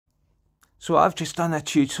So I've just done a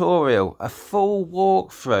tutorial, a full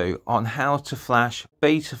walkthrough on how to flash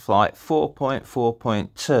BETAFLIGHT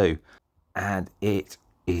 4.4.2, and it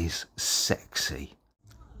is sexy.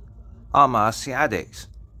 I'm rcaddict,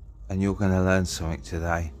 and you're going to learn something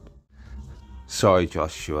today. Sorry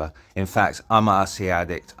Joshua, in fact I'm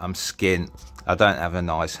rcaddict, I'm skint, I don't have a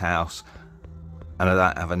nice house, and I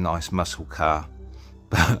don't have a nice muscle car,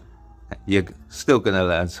 but you're still going to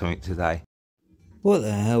learn something today. What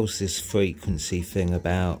the hell's this frequency thing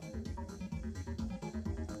about?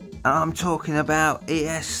 I'm talking about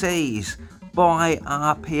ESCs,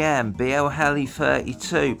 BYRPM, BLheli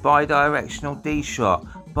 32, bidirectional D-shot,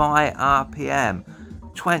 BYRPM,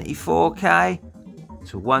 24k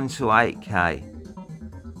to 1 to 8k.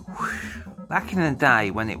 Back in the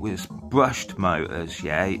day when it was brushed motors,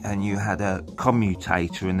 yeah, and you had a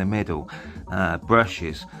commutator in the middle,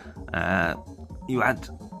 brushes, you had,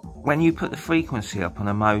 when you put the frequency up on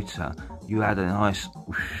a motor, you had a nice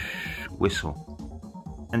whistle.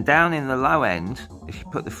 And down in the low end, if you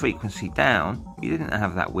put the frequency down, you didn't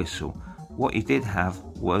have that whistle. What you did have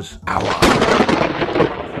was a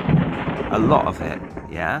lot of it,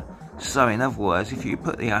 yeah? So in other words, if you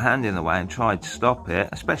put your hand in the way and tried to stop it,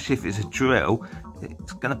 especially if it's a drill,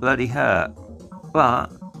 it's going to bloody hurt.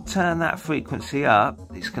 But turn that frequency up,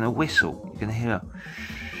 it's going to whistle. You're going to hear,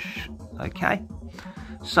 okay?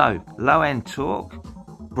 So, low end torque,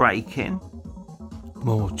 braking,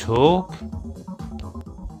 more torque.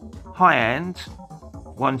 High end,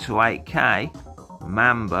 1 to 8k,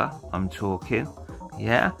 Mamba, I'm talking,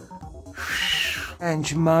 yeah.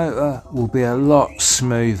 Engine motor will be a lot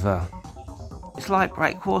smoother. It's like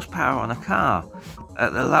brake horsepower on a car.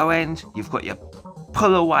 At the low end, you've got your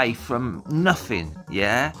pull away from nothing,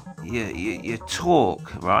 yeah. Your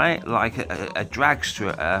torque, right, like a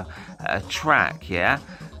dragster, a track, yeah.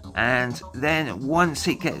 And then once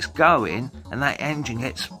it gets going and that engine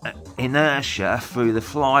gets inertia through the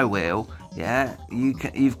flywheel, yeah, you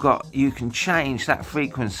can change that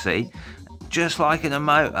frequency just like in a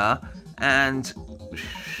motor, and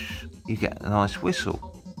you get a nice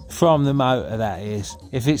whistle from the motor, that is.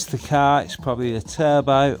 If it's the car, it's probably a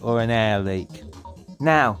turbo or an air leak.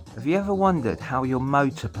 Now, have you ever wondered how your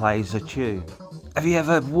motor plays a tune? Have you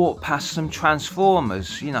ever walked past some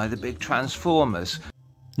transformers, you know, the big transformers?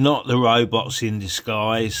 Not the robots in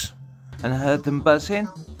disguise. And heard them buzzing?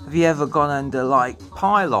 Have you ever gone under like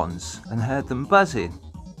pylons and heard them buzzing?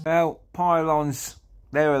 Well, pylons,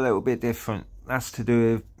 they're a little bit different. That's to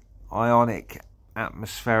do with ionic,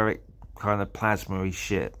 atmospheric kind of plasma-y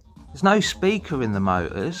shit. There's no speaker in the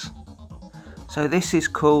motors. So this is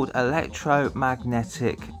called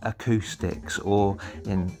electromagnetic acoustics, or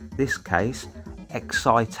in this case,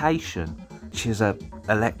 excitation, which is a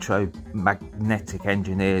electromagnetic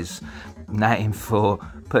engineer's name for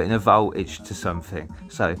putting a voltage to something.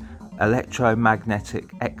 So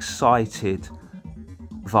electromagnetic excited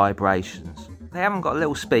vibrations. They haven't got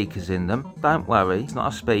little speakers in them, don't worry, it's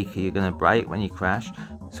not a speaker you're going to break when you crash.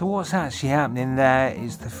 So what's actually happening there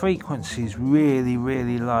is the frequency is really,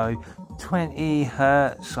 really low, 20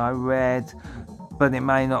 hertz I read, but it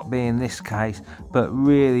may not be in this case, but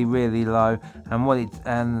really, really low.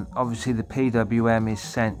 And obviously the PWM is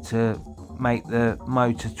sent to make the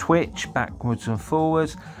motor twitch backwards and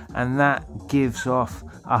forwards, and that gives off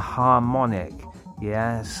a harmonic,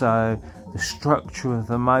 yeah. So the structure of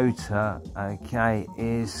the motor, okay,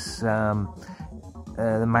 is the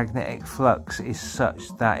magnetic flux is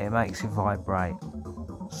such that it makes it vibrate,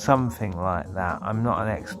 something like that. I'm not an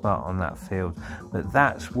expert on that field, but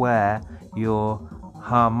that's where your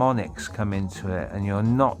harmonics come into it, and your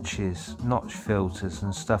notch filters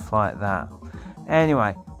and stuff like that.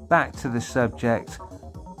 Anyway, back to the subject.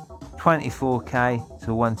 24k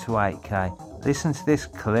to 1 to 8k. Listen to this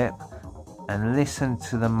clip and listen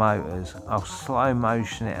to the motors. I'll slow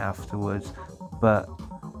motion it afterwards, but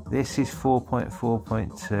this is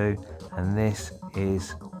 4.4.2 and this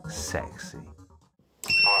is sexy.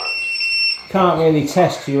 Can't really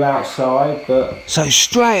test you outside, but... So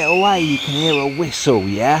straight away you can hear a whistle,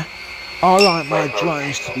 yeah? I like my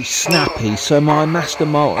drones to be snappy, so my master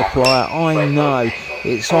multiplier, I know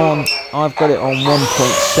it's on, I've got it on 1.7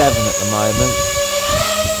 at the moment.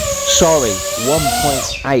 Sorry,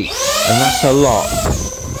 1.8, and that's a lot.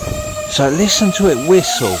 So listen to it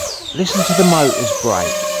whistle, listen to the motors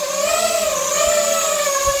brake.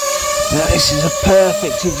 Now this is a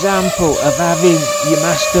perfect example of having your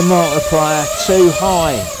master multiplier too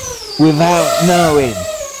high without knowing.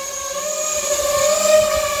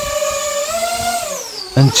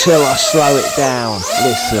 Until I slow it down,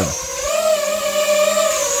 listen.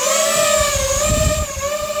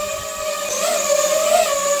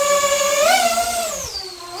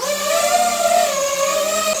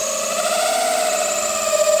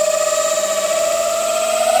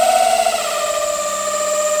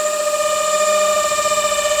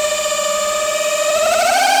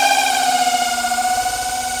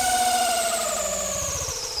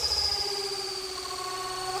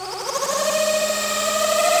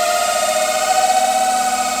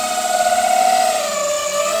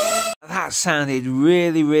 sounded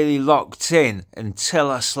really locked in until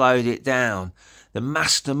I slowed it down. The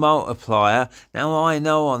master multiplier, now I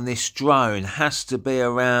know on this drone, has to be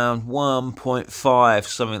around 1.5,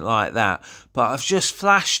 something like that. But I've just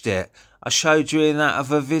flashed it. I showed you in that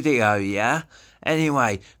other video, yeah?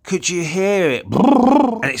 Anyway, could you hear it?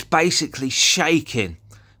 And it's basically shaking,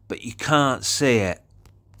 but you can't see it.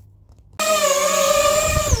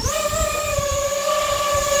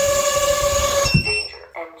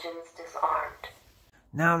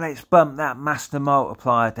 Now let's bump that master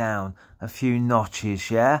multiplier down a few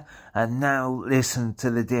notches, yeah? And now listen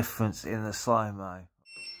to the difference in the slow-mo.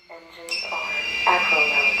 Engines on acro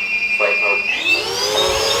mode. Flight mode.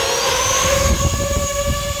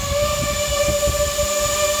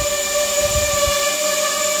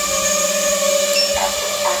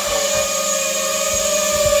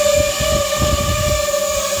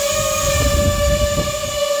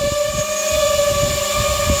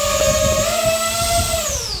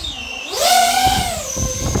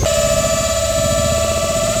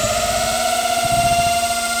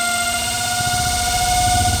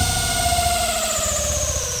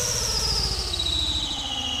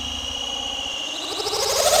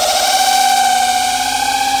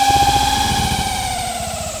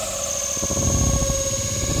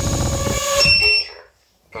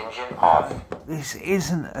 This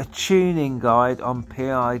isn't a tuning guide on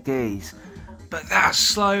PIDs, but that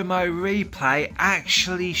slow-mo replay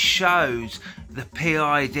actually shows the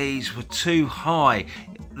PIDs were too high.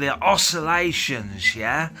 The oscillations,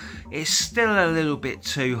 yeah, it's still a little bit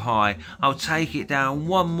too high. I'll take it down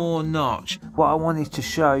one more notch. What I wanted to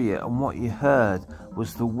show you and what you heard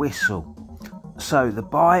was the whistle. So the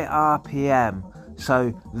BYRPM,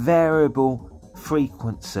 so variable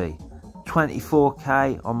frequency.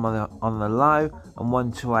 24k on the low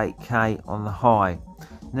and 128k on the high.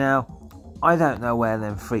 Now, I don't know where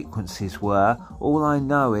them frequencies were. All I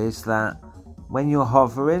know is that when you're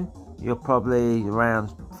hovering, you're probably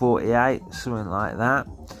around 48, something like that.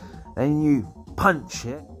 Then you punch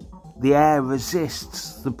it, the air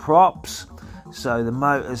resists the props, so the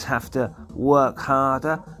motors have to work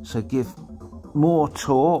harder, so give more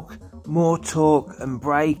torque and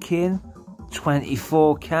braking,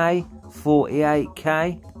 24k,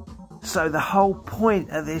 48k. So the whole point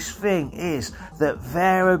of this thing is that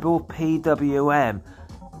variable PWM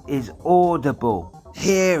is audible.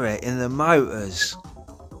 Hear it in the motors.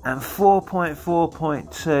 And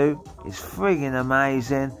 4.4.2 is friggin'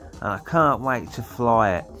 amazing, and I can't wait to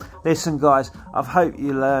fly it. Listen guys, I hope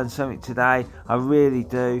you learned something today. I really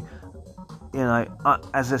do. You know,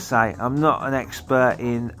 as I say, I'm not an expert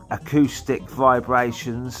in acoustic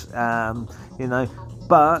vibrations, you know,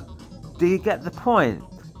 but do you get the point?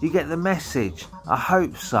 Do you get the message? I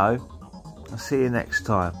hope so. I'll see you next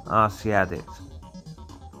time. RC Addict.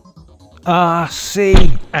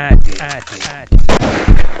 RC Addict.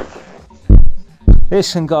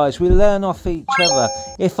 Listen guys, we learn off each other.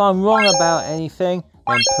 If I'm wrong about anything,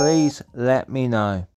 then please let me know.